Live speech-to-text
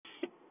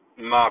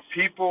My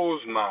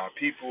peoples.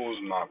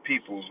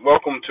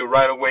 Welcome to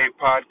Right Away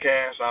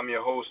Podcast. I'm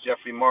your host,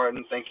 Jeffrey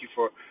Martin. Thank you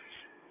for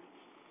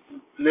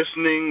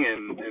listening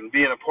and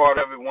being a part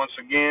of it once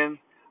again.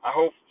 I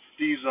hope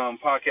these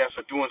podcasts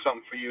are doing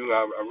something for you.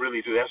 I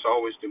really do. That's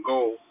always the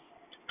goal.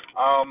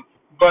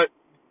 But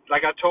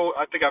like I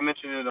think I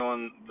mentioned it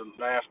on the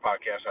last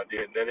podcast I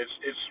did, that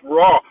it's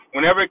raw.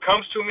 Whenever it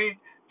comes to me,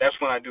 that's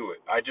when I do it.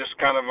 I just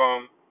kind of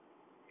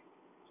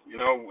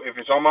if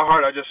it's on my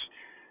heart, I just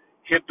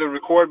hit the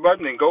record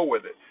button and go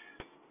with it.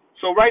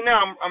 So right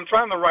now I'm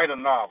trying to write a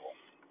novel.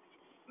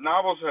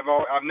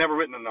 I've never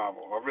written a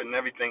novel. I've written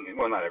everything,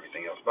 well, not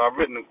everything else, but I've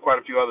written quite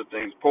a few other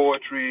things: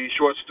 poetry,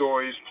 short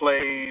stories,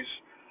 plays,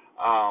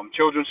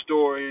 children's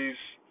stories,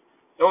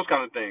 those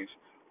kind of things.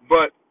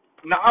 But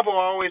novel,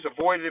 I always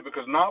avoided it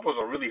because novels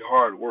are really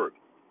hard work.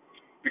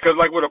 Because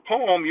like with a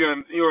poem,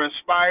 you're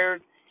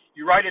inspired,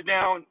 you write it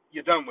down,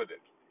 you're done with it.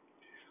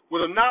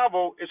 With a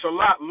novel, it's a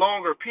lot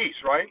longer piece,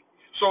 right?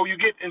 So you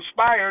get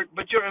inspired,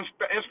 but your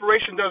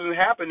inspiration doesn't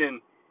happen in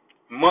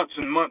months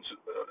and months,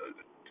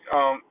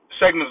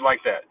 segments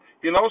like that.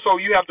 So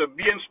you have to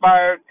be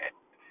inspired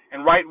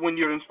and write when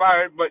you're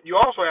inspired, but you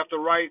also have to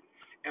write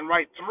and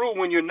write through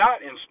when you're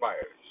not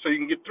inspired, so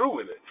you can get through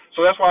with it.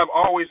 So that's why I've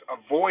always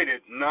avoided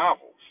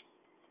novels,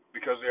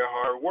 because they're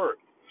hard work.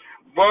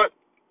 But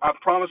I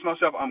promised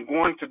myself I'm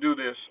going to do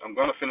this. I'm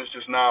going to finish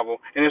this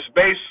novel, and it's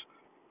based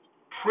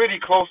pretty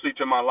closely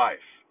to my life,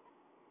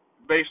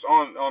 based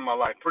on my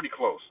life, pretty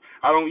close.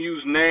 I don't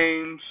use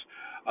names.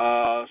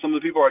 Some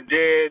of the people are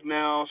dead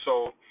now,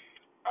 so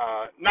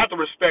not to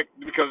respect,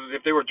 because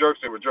if they were jerks,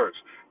 they were jerks.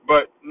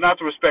 But not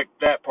to respect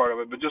that part of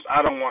it, but just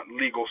I don't want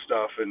legal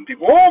stuff and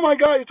people, oh my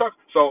God, you talk.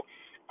 So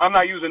I'm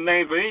not using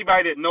names, but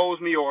anybody that knows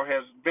me or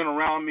has been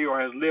around me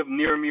or has lived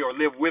near me or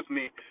lived with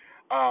me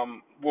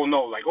will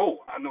know, like,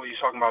 oh, I know what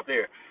you're talking about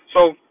there.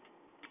 So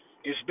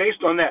it's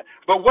based on that.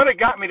 But what it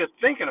got me to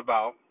thinking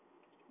about,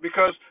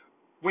 because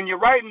when you're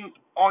writing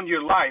on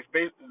your life,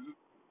 based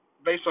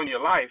on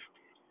your life,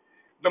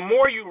 the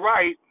more you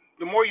write,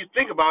 the more you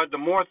think about it, the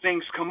more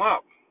things come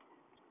up.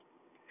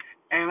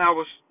 And I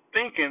was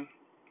thinking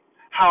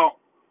how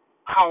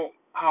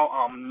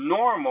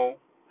normal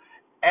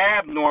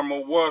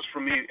abnormal was for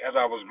me as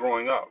I was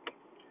growing up.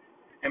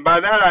 And by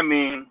that I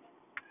mean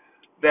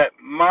that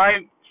my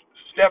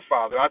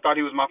stepfather, I thought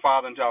he was my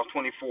father until I was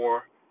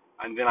 24,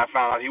 and then I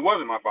found out he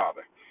wasn't my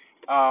father.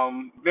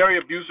 Very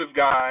abusive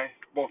guy,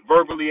 both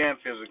verbally and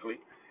physically.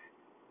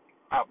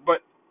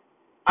 But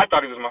I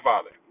thought he was my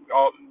father.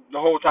 The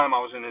whole time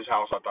I was in his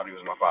house, I thought he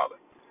was my father.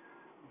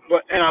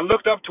 And I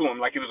looked up to him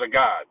like he was a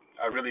god.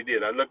 I really did.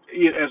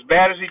 As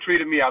bad as he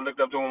treated me, I looked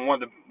up to him,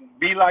 wanted to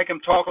be like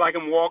him, talk like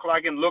him, walk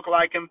like him, look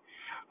like him.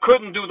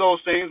 Couldn't do those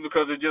things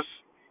because it just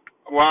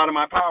were out of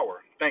my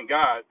power. Thank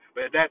God.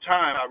 But at that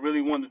time, I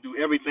really wanted to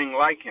do everything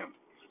like him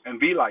and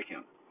be like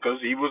him, because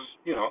he was,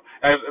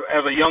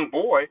 as a young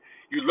boy,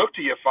 you look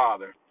to your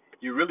father.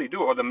 You really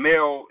do, or the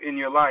male in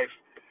your life,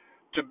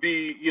 to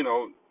be,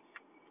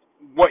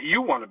 what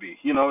you want to be.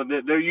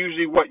 They're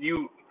usually what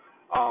you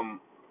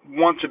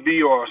want to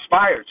be or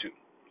aspire to.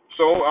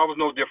 So I was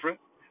no different.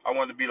 I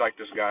wanted to be like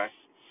this guy.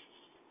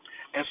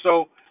 And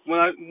so when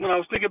I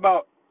was thinking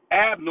about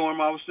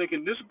abnormal, I was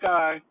thinking this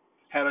guy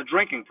had a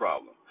drinking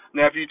problem.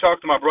 Now, if you talk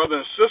to my brother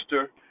and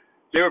sister,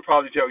 they would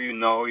probably tell you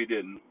no, he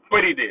didn't,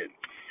 but he did.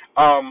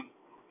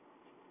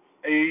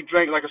 He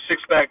drank like a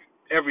six-pack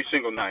every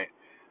single night,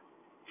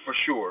 for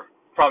sure,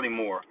 probably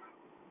more,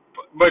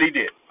 but he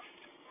did.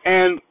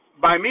 And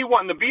by me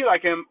wanting to be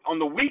like him, on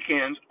the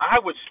weekends, I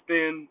would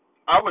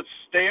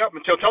stay up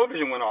until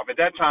television went off. At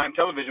that time,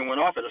 television went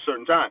off at a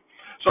certain time.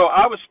 So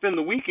I would spend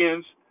the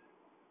weekends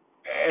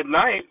at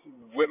night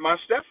with my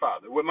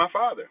stepfather, with my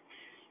father.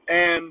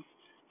 And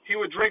he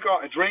would drink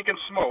and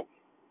smoke.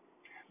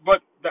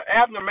 But the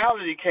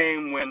abnormality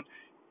came when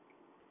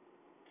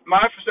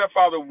my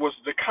stepfather was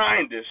the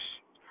kindest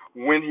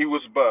when he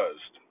was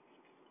buzzed.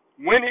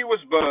 When he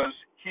was buzzed,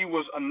 he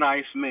was a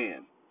nice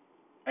man.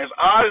 As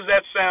odd as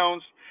that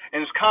sounds,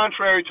 and it's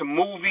contrary to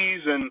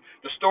movies and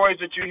the stories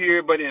that you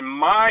hear, but in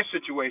my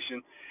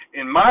situation,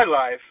 in my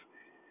life,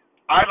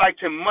 I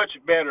liked him much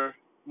better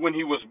when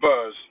he was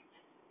buzzed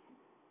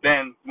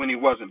than when he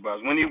wasn't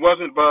buzzed. When he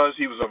wasn't buzzed,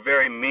 he was a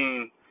very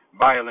mean,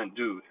 violent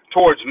dude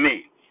towards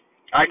me.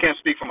 I can't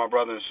speak for my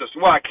brother and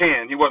sister. Well, I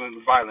can. He wasn't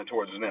violent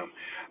towards them.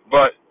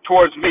 But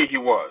towards me, he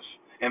was.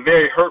 And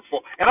very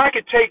hurtful. And I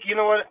could take,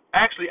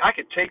 actually, I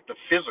could take the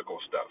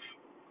physical stuff.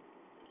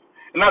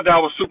 Not that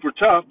I was super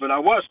tough, but I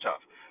was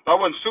tough. I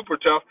wasn't super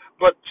tough.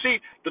 But see,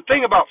 the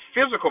thing about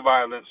physical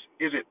violence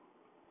is it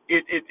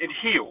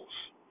heals.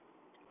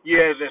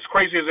 Yeah, as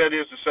crazy as that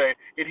is to say,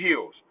 it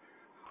heals.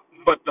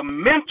 But the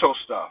mental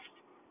stuff,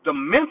 the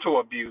mental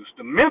abuse,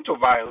 the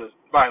mental violence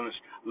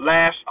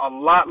lasts a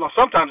lot longer.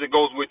 Sometimes it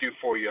goes with you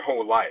for your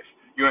whole life.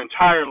 Your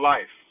entire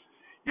life,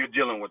 you're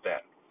dealing with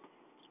that.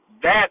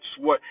 That's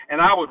what,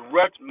 and I would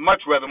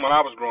much rather, when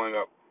I was growing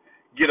up,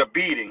 get a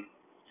beating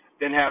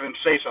than have him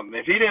say something.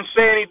 If he didn't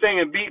say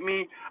anything and beat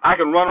me, I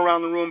could run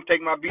around the room,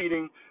 take my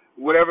beating,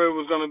 whatever it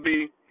was going to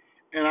be,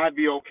 and I'd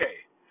be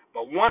okay.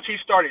 But once he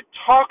started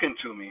talking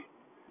to me,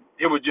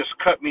 it would just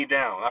cut me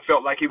down. I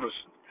felt like he was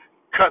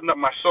cutting up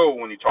my soul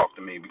when he talked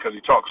to me because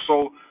he talked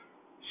so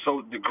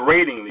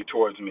degradingly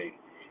towards me.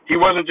 He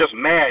wasn't just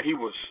mad; he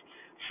was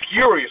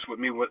furious with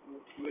me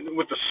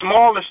with the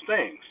smallest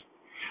things.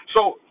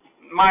 So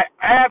my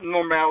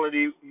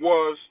abnormality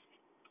was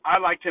I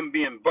liked him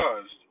being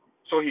buzzed,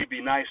 so he'd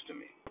be nice to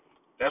me.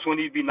 That's when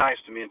he'd be nice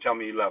to me and tell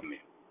me he loved me.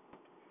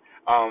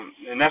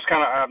 And that's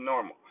kind of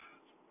abnormal.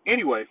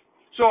 Anyway,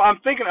 so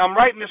I'm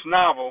writing this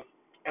novel,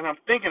 and I'm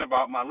thinking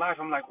about my life.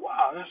 I'm like,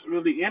 wow, that's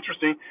really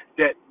interesting.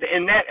 That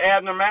in that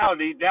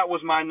abnormality, that was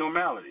my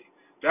normality.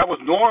 That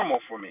was normal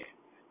for me.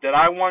 That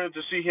I wanted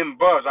to see him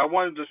buzz. I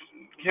wanted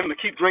him to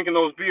keep drinking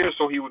those beers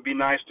so he would be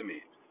nice to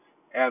me.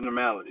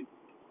 Abnormality.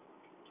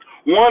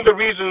 One of the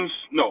reasons,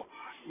 no,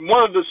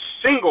 one of the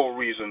single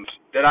reasons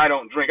that I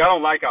don't drink. I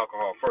don't like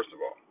alcohol, first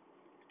of all.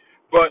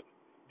 But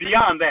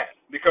beyond that,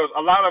 because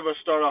a lot of us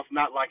start off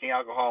not liking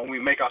alcohol and we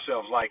make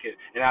ourselves like it,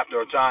 and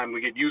after a time we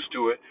get used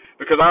to it.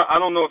 Because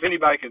I don't know if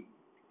anybody can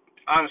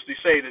honestly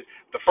say that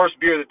the first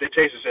beer that they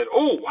tasted said,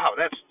 "Oh, wow,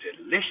 that's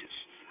delicious."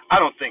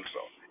 I don't think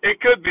so. It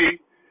could be.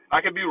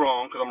 I could be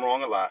wrong because I'm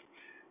wrong a lot.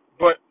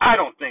 But I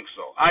don't think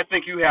so. I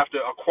think you have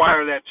to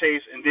acquire that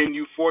taste, and then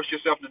you force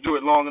yourself to do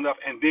it long enough,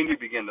 and then you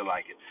begin to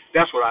like it.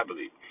 That's what I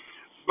believe.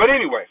 But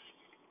anyway,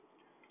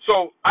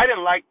 so I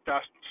didn't like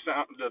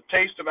the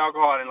taste of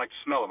alcohol. I didn't like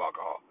the smell of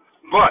alcohol.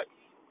 But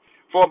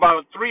for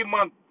about a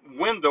 3-month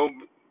window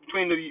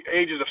between the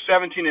ages of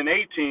 17 and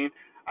 18,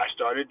 I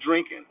started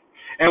drinking.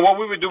 And what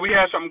we would do, we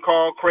had something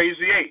called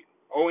Crazy 8,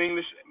 Old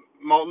English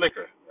malt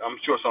liquor. I'm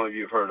sure some of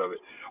you have heard of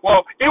it.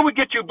 Well, it would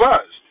get you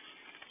buzzed.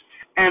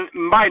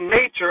 And by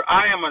nature,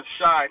 I am a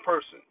shy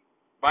person.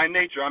 By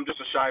nature, I'm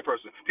just a shy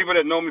person. People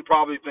that know me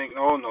probably think,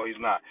 oh, no,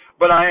 he's not.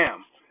 But I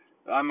am.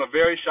 I'm a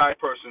very shy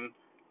person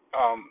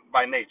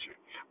by nature.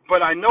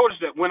 But I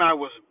noticed that when I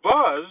was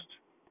buzzed,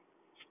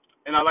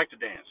 and I like to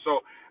dance.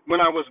 So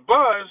when I was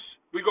buzzed,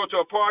 we go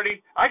to a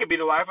party, I could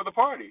be the life of the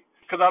party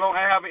because I don't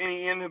have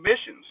any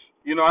inhibitions.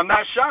 You know, I'm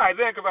not shy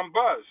then because I'm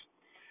buzzed.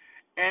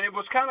 And it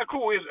was kind of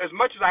cool. As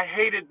much as I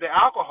hated the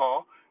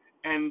alcohol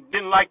and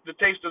didn't like the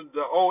taste of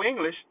the Old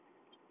English,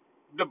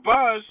 the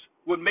buzz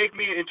would make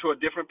me into a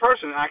different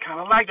person. And I kind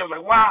of liked it. I was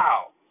like,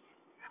 wow.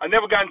 I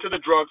never got into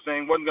the drug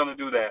thing, wasn't going to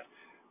do that.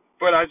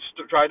 But I just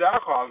tried the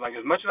alcohol. I was like,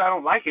 as much as I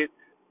don't like it,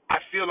 I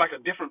feel like a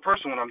different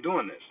person when I'm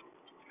doing this.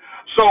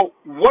 So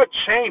what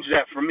changed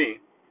that for me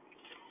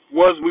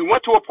was we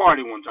went to a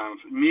party one time,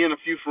 me and a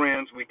few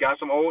friends. We got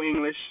some Old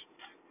English,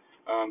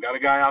 got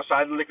a guy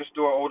outside the liquor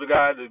store, older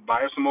guy, to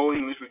buy us some Old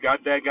English. We got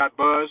that, got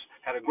buzzed,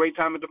 had a great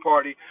time at the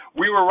party.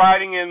 We were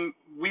riding in,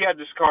 we had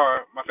this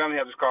car, my family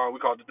had this car,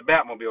 we called it the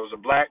Batmobile. It was a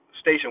black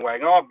station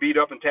wagon, all beat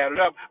up and tattered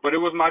up, but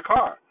it was my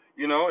car.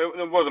 You know, it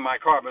wasn't my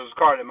car, but it was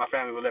a car that my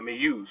family would let me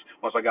use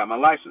once I got my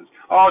license.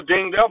 All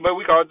dinged up, but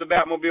we called it the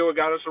Batmobile. It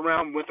got us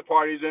around, went to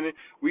parties in it.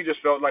 We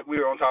just felt like we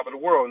were on top of the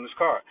world in this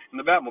car, in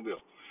the Batmobile.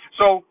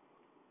 So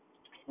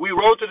we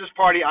rode to this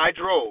party. I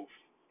drove.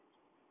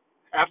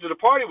 After the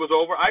party was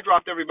over, I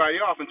dropped everybody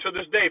off. And to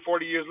this day,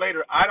 40 years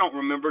later, I don't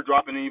remember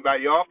dropping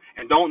anybody off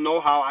and don't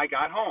know how I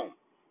got home.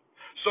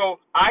 So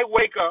I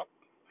wake up.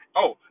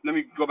 Oh, let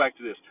me go back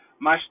to this.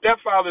 My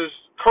stepfather's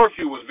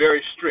curfew was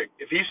very strict.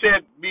 If he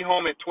said be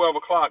home at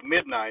 12 o'clock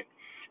midnight,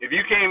 if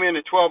you came in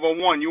at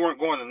 12:01, you weren't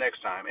going the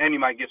next time, and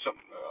you might get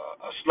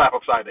a slap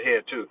upside the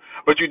head too.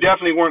 But you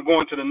definitely weren't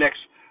going to the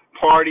next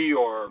party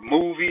or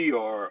movie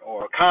or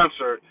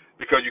concert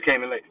because you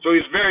came in late. So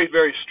he's very,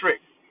 very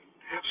strict.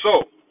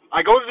 So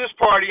I go to this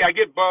party, I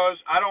get buzzed,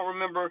 I don't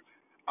remember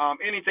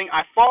anything.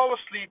 I fall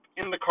asleep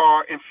in the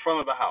car in front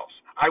of the house.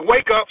 I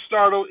wake up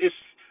startled. It's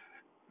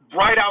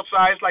bright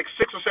outside. It's like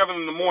 6 or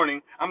 7 in the morning.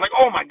 I'm like,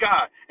 oh my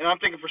God. And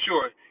I'm thinking for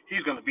sure,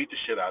 he's going to beat the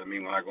shit out of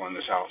me when I go in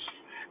this house.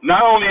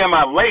 Not only am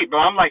I late, but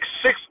I'm like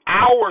 6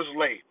 hours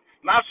late.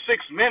 Not 6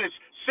 minutes,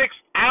 6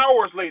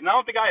 hours late. And I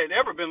don't think I had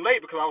ever been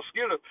late because I was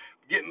scared of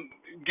getting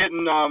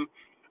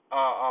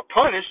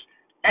punished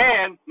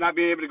and not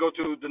being able to go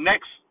to the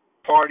next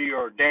party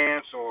or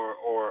dance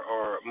or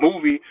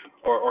movie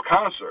or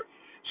concert.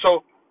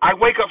 So I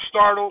wake up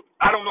startled.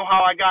 I don't know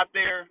how I got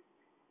there.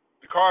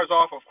 The car's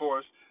off, of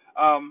course.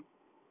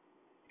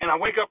 And I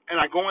wake up and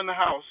I go in the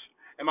house,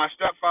 and my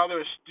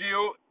stepfather is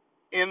still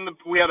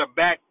we had a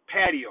back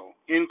patio,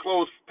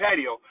 enclosed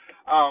patio.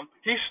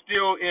 He's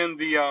still in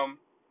the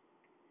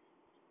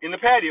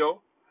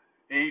patio,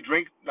 and he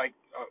drinks like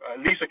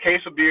at least a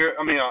case of beer.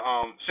 I mean,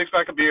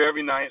 6-pack of beer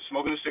every night,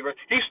 smoking a cigarette.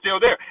 He's still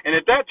there. And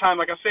at that time,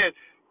 like I said,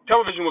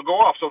 television would go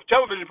off. So if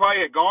television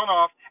probably had gone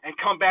off and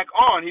come back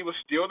on, he was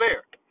still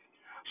there.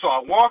 So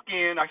I walk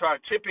in, I try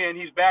to tip in,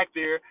 he's back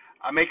there.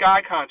 I make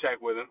eye contact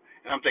with him.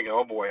 And I'm thinking,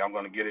 oh, boy, I'm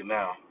going to get it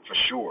now for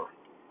sure.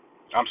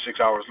 I'm 6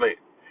 hours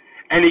late.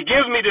 And he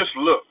gives me this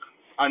look.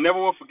 I never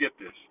will forget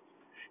this.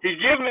 He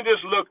gives me this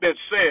look that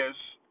says,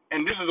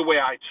 and this is the way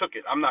I took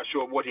it. I'm not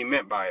sure what he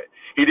meant by it.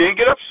 He didn't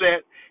get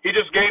upset. He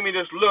just gave me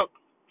this look,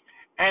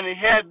 and he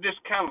had this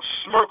kind of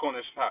smirk on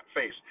his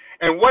face.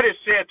 And what it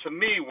said to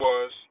me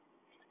was,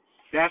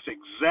 that's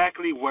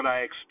exactly what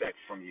I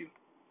expect from you.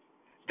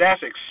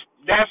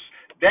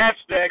 That's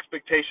the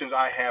expectations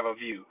I have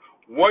of you.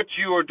 What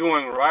you are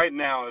doing right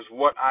now is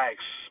what I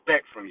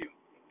expect from you.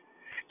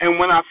 And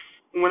when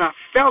I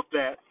felt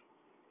that,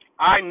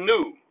 I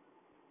knew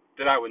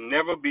that I would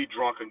never be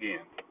drunk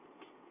again.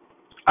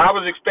 I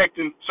was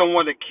expecting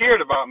someone that cared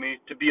about me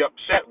to be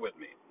upset with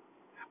me.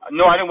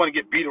 No, I didn't want to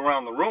get beat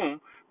around the room,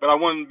 but I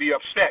wanted to be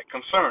upset,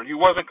 concerned. He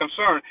wasn't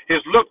concerned.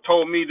 His look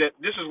told me that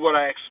this is what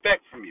I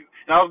expect from you.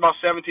 And I was about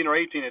 17 or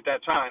 18 at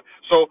that time.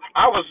 So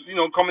I was,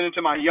 coming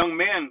into my young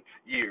man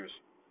years.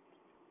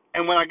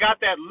 And when I got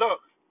that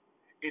look,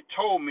 it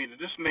told me that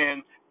this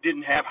man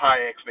didn't have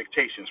high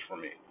expectations for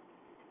me.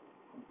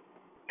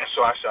 And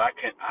so I said,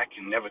 I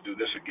can never do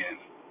this again.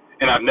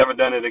 And I've never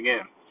done it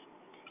again.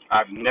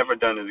 I've never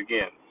done it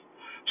again.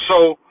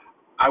 So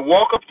I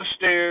walk up the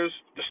stairs.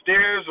 The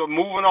stairs are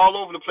moving all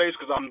over the place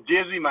because I'm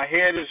dizzy. My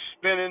head is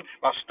spinning.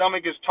 My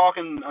stomach is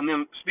talking and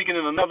then speaking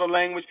in another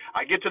language.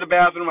 I get to the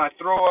bathroom. I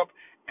throw up.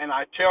 And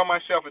I tell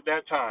myself at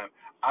that time,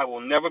 I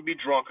will never be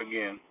drunk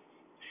again.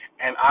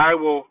 And I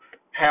will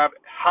have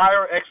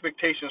higher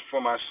expectations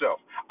for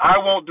myself. I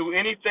won't do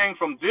anything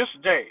from this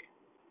day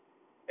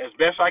as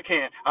best I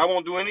can. I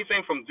won't do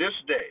anything from this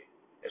day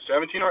at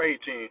 17 or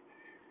 18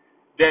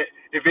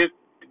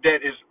 that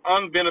is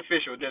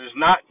unbeneficial, that is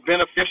not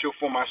beneficial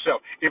for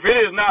myself. If it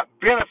is not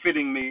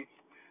benefiting me,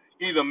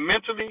 either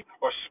mentally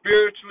or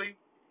spiritually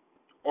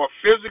or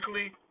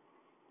physically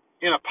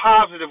in a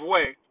positive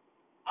way,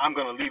 I'm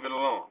going to leave it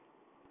alone.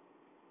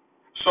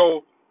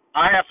 So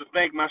I have to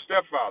thank my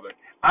stepfather.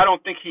 I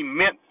don't think he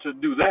meant to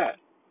do that.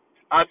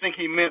 I think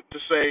he meant to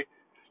say,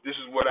 this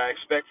is what I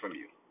expect from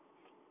you.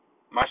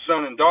 My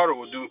son and daughter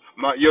will do,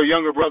 your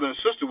younger brother and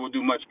sister will do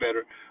much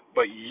better,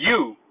 but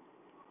you,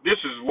 this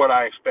is what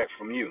I expect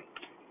from you.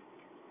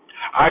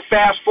 I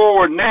fast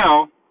forward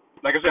now,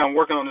 like I said, I'm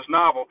working on this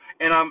novel,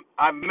 and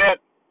I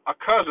met a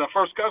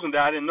first cousin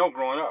that I didn't know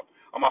growing up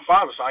on my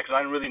father's side, because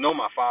I didn't really know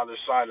my father's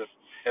side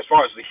as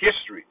far as the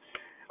history.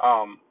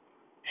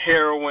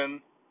 Heroin,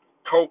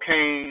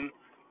 cocaine,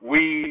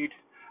 weed,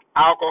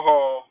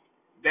 alcohol,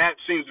 that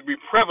seems to be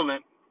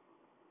prevalent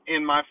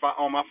on my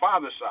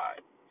father's side.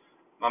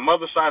 My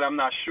mother's side, I'm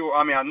not sure.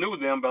 I mean, I knew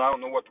them, but I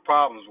don't know what the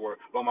problems were.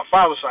 But on my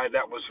father's side,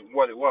 that was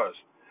what it was.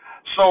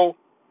 So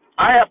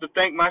I have to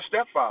thank my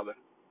stepfather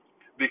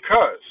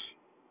because,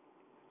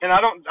 and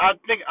I don't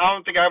think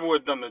I ever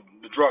would have done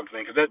the drug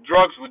thing, because that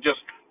drugs were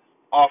just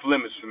off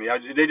limits for me. I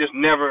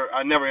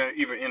never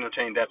even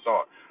entertained that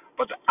thought.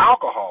 But the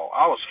alcohol,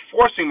 I was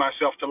forcing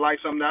myself to like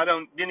something that I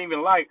didn't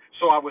even like,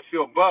 so I would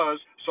feel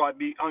buzzed, so I'd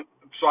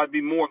be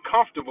more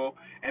comfortable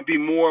and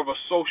be more of a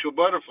social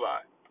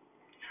butterfly.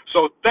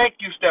 So thank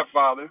you,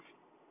 stepfather,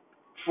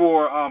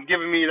 for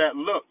giving me that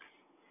look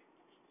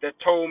that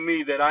told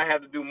me that I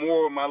had to do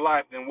more with my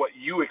life than what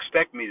you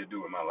expect me to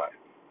do in my life.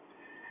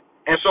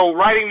 And so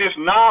writing this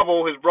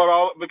novel has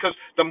brought because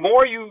the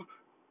more you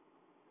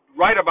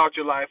write about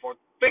your life or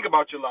think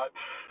about your life,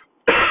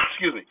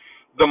 excuse me,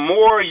 the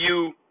more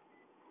you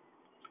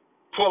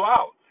pull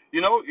out.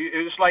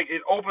 It's like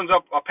it opens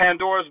up a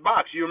Pandora's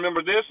box. You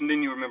remember this, and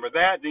then you remember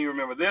that, then you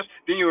remember this,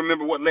 then you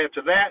remember what led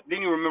to that,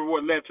 then you remember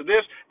what led to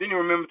this, then you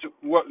remember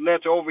what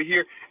led to over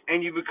here, and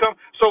you become.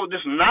 So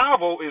this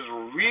novel is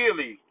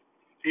really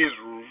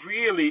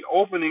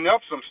opening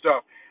up some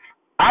stuff.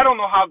 I don't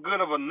know how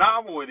good of a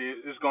novel it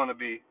is going to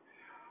be,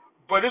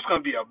 but it's going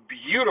to be a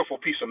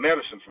beautiful piece of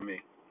medicine for me.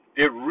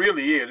 It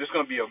really is. It's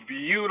going to be a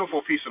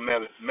beautiful piece of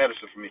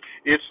medicine for me.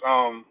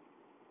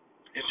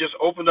 It's just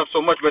opened up so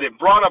much, but it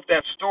brought up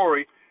that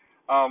story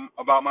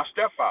about my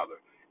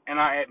stepfather, and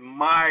I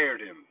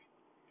admired him.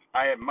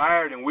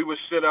 We would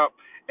sit up.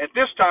 At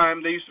this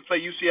time, they used to play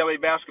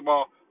UCLA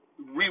basketball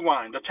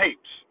rewind, the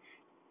tapes,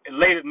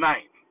 late at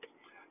night.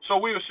 So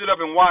we would sit up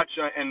and watch,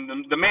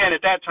 and the man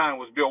at that time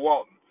was Bill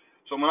Walton.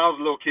 So when I was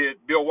a little kid,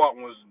 Bill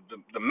Walton was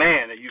the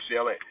man at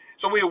UCLA.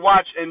 So we would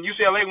watch, and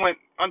UCLA went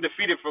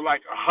undefeated for like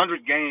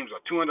 100 games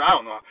or 200, I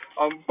don't know,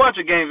 a bunch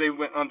of games they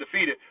went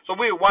undefeated. So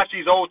we would watch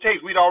these old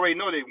tapes. We'd already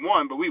know they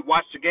won, but we'd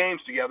watch the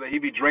games together.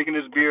 He'd be drinking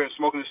his beer and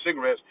smoking his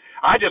cigarettes.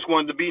 I just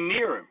wanted to be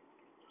near him.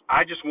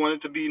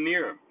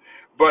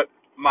 But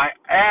my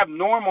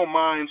abnormal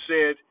mind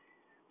said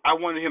I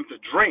wanted him to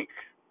drink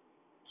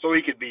so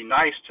he could be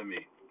nice to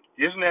me.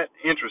 Isn't that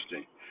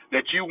interesting?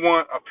 That you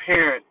want a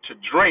parent to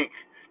drink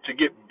to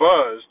get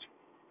buzzed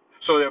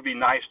so they'll be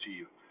nice to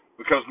you.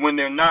 Because when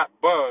they're not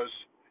buzzed,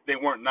 they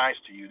weren't nice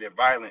to you. They're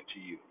violent to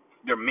you.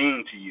 They're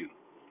mean to you.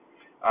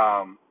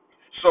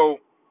 So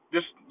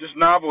this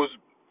novel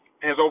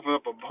has opened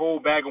up a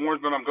whole bag of worms,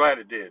 but I'm glad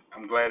it did.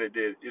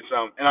 It's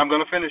and I'm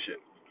going to finish it.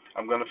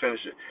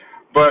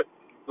 But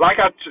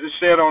like I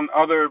said on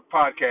other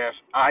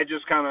podcasts, I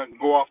just kind of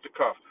go off the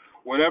cuff.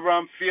 Whatever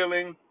I'm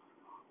feeling,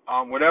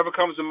 whatever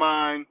comes to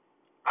mind,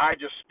 I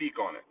just speak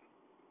on it.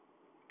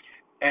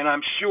 And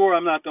I'm sure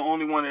I'm not the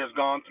only one that has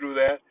gone through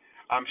that.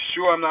 I'm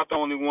sure I'm not the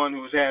only one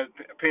who's had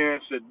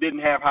parents that didn't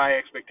have high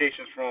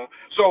expectations for them.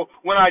 So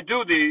when I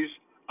do these,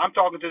 I'm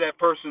talking to that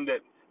person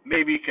that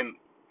maybe can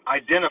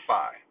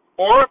identify,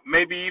 or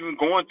maybe even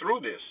going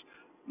through this,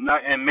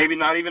 and maybe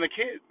not even a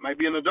kid, might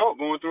be an adult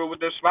going through it with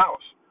their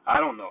spouse. I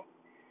don't know.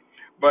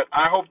 But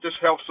I hope this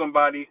helps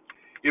somebody.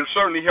 It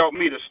certainly helped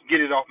me to get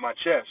it off my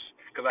chest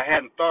because I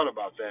hadn't thought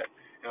about that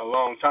in a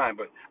long time.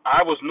 But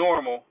I was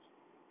normal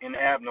in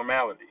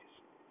abnormalities.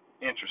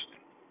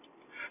 Interesting.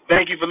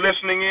 Thank you for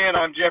listening in.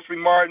 I'm Jeffrey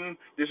Martin.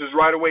 This is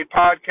Right Away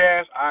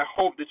Podcast. I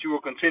hope that you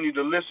will continue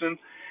to listen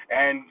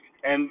and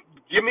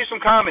give me some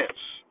comments,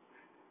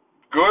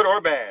 good or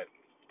bad.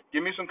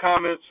 Give me some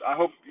comments. I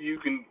hope you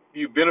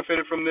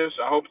benefited from this.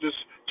 I hope this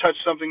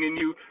touched something in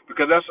you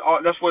because that's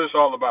what it's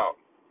all about.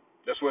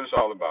 That's what it's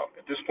all about.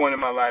 At this point in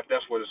my life,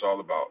 that's what it's all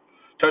about.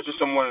 Touching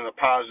someone in a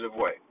positive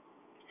way.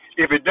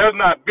 If it does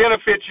not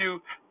benefit you,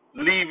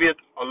 leave it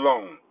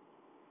alone.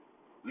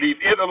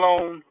 Leave it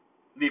alone.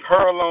 Leave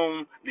her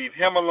alone. Leave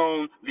him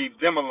alone. Leave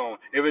them alone.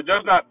 If it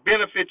does not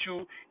benefit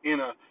you in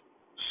a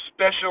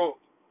special,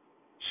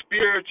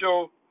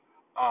 spiritual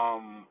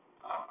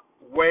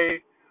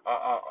way,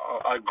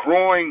 a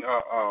growing,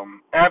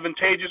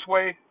 advantageous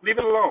way, leave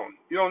it alone.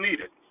 You don't need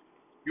it.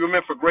 You were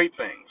meant for great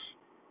things.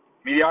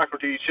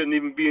 Mediocrity shouldn't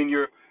even be in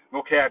your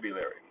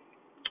vocabulary.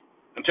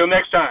 Until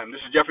next time, this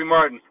is Jeffrey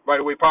Martin,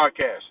 Right Away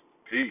Podcast.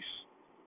 Peace.